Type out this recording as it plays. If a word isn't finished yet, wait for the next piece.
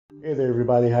Hey there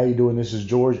everybody, how you doing? This is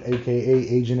George, aka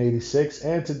Agent 86,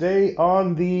 and today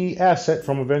on the asset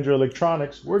from Avenger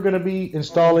Electronics, we're going to be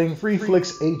installing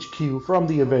FREEFLIX HQ from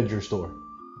the Avenger store.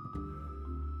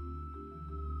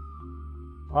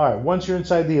 Alright, once you're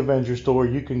inside the Avenger store,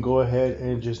 you can go ahead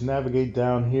and just navigate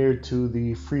down here to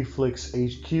the FREEFLIX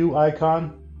HQ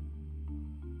icon.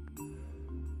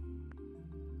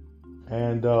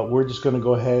 And we're just going to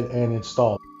go ahead and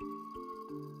install it.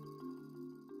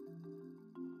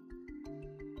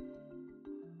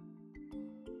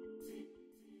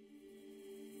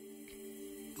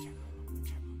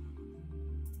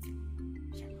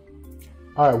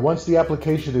 Alright, once the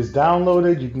application is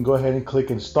downloaded, you can go ahead and click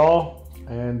install,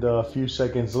 and a few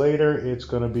seconds later it's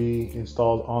going to be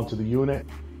installed onto the unit.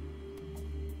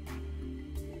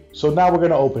 So now we're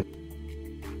going to open.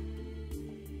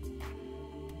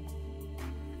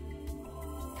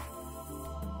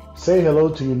 Say hello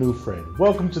to your new friend.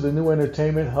 Welcome to the new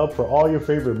entertainment hub for all your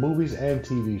favorite movies and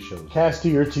TV shows. Cast to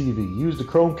your TV. Use the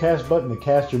Chromecast button to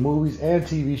cast your movies and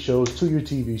TV shows to your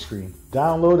TV screen.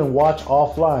 Download and watch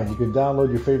offline. You can download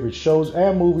your favorite shows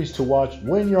and movies to watch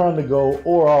when you're on the go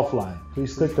or offline.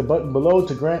 Please click the button below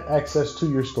to grant access to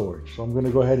your storage. So I'm going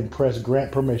to go ahead and press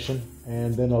grant permission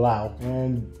and then allow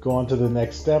and go on to the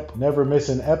next step. Never miss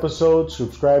an episode.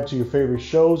 Subscribe to your favorite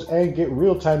shows and get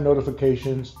real-time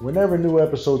notifications whenever new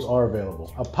episodes are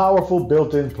available. A powerful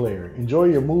built-in player. Enjoy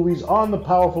your movies on the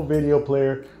powerful video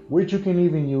player, which you can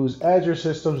even use as your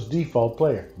system's default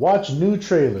player. Watch new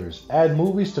trailers, add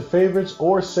movies to favorites,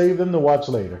 or save them to watch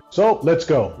later. So let's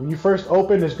go. When you first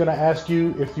open, it's going to ask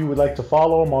you if you would like to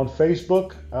follow them on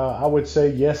Facebook. I would say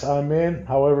yes, I'm in.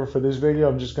 However, for this video,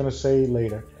 I'm just going to say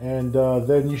later. And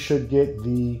then you should get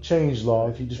the change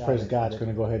log. If you just press got, it's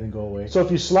going to go ahead and go away. So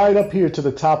if you slide up here to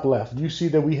the top left, you see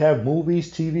that we have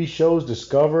movies, TV shows,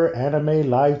 Discover, Anime,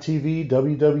 Live TV,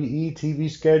 WWE, TV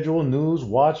schedule, news,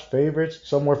 watch, favorites,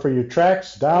 somewhere for your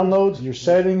tracks, downloads, your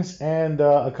settings, and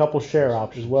a couple share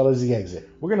options, as well as the exit.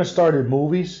 We're going to start at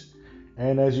movies.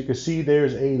 And as you can see,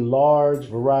 there's a large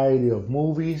variety of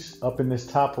movies. Up in this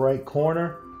top right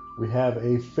corner, we have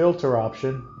a filter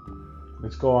option.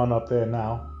 Let's go on up there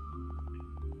now.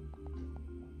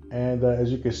 And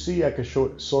as you can see, I can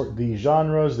sort the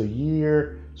genres, the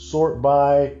year, sort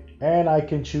by, and I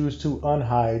can choose to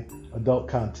unhide adult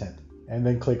content and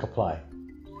then click apply.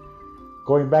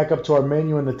 Going back up to our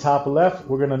menu in the top left,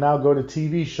 we're going to now go to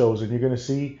TV shows, and you're going to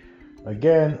see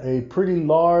again a pretty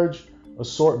large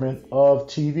assortment of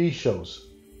TV shows.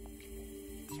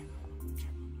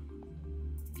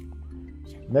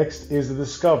 Next is the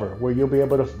Discover, where you'll be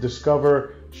able to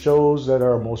discover shows that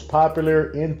are most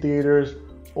popular in theaters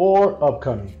or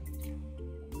upcoming.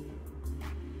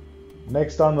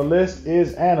 Next on the list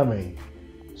is Anime.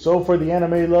 So for the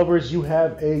anime lovers, you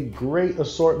have a great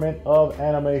assortment of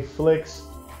anime flicks,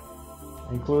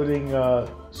 including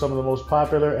some of the most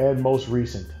popular and most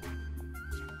recent.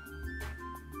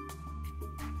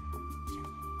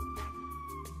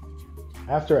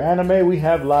 After anime, we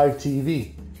have live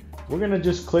TV. We're going to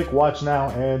just click watch now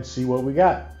and see what we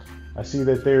got. I see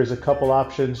that there's a couple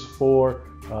options for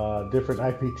different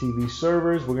IPTV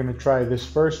servers. We're going to try this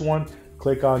first one.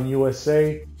 Click on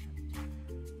USA.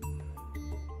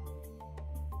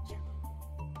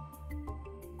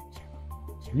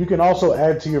 You can also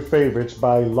add to your favorites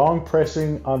by long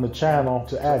pressing on the channel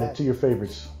to add it to your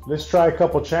favorites. Let's try a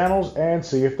couple channels and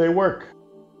see if they work.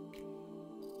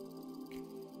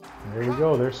 There we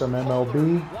go, there's some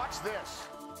MLB. Watch this.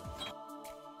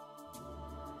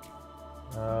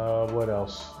 What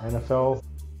else? NFL.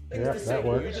 Yeah, that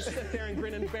works. You just sit there and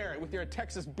grin and bear it with your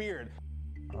Texas beard.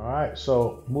 Alright,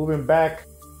 so moving back.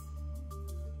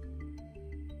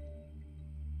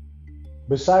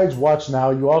 Besides Watch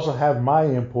Now, you also have My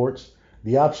Imports,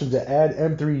 the option to add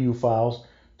M3U files,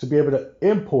 to be able to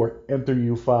import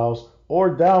M3U files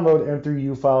or download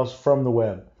M3U files from the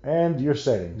web, and your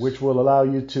settings, which will allow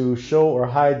you to show or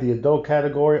hide the adult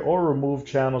category or remove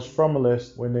channels from a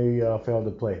list when they fail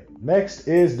to play. Next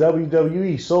is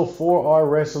WWE. So for our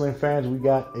wrestling fans, we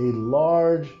got a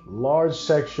large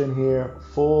section here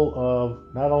full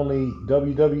of not only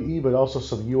WWE but also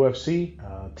some UFC.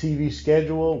 TV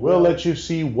schedule will let you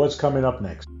see what's coming up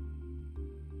next.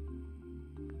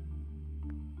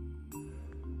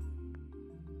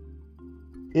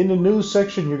 In the news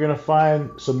section, you're going to find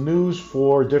some news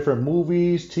for different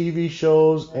movies, TV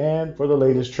shows, and for the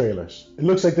latest trailers. It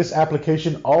looks like this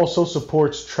application also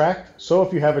supports Tracked, so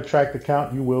if you have a Tracked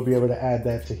account, you will be able to add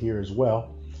that to here as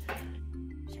well.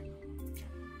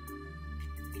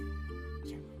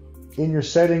 In your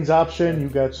settings option, you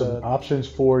got some options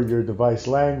for your device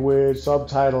language,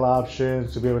 subtitle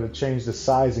options to be able to change the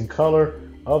size and color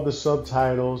of the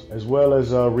subtitles, as well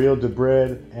as Real to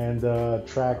Bread and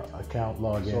track account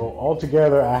login. So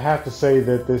altogether, I have to say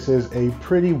that this is a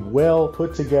pretty well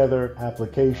put together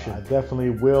application. I definitely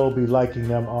will be liking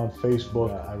them on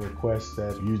Facebook. I request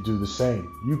that you do the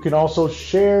same. You can also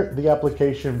share the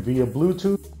application via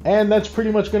Bluetooth. And that's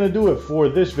pretty much going to do it for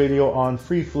this video on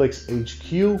FREEFLIX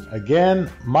HQ.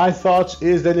 Again, my thoughts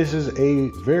is that this is a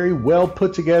very well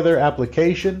put together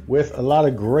application with a lot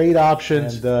of great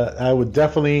options. And I would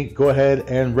definitely go ahead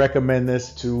and recommend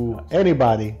this to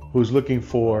anybody who's looking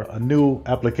for a new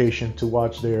application to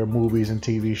watch their movies and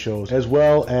TV shows, as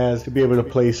well as to be able to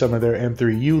play some of their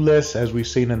M3U lists as we've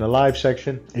seen in the live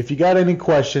section. If you got any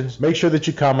questions, make sure that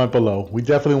you comment below. We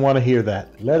definitely want to hear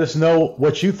that. Let us know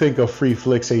what you think of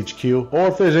FREEFLIX HQ, or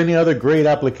if there's any other great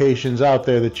applications out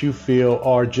there that you feel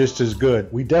are just as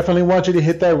good. We definitely want you to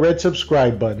hit that red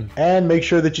subscribe button and make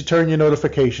sure that you turn your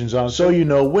notifications on so you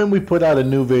know when we put out a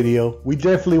new video. We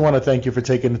definitely want to thank you for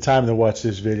taking the time to watch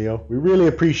this video. We really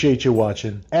appreciate you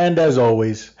watching, and as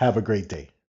always, have a great day.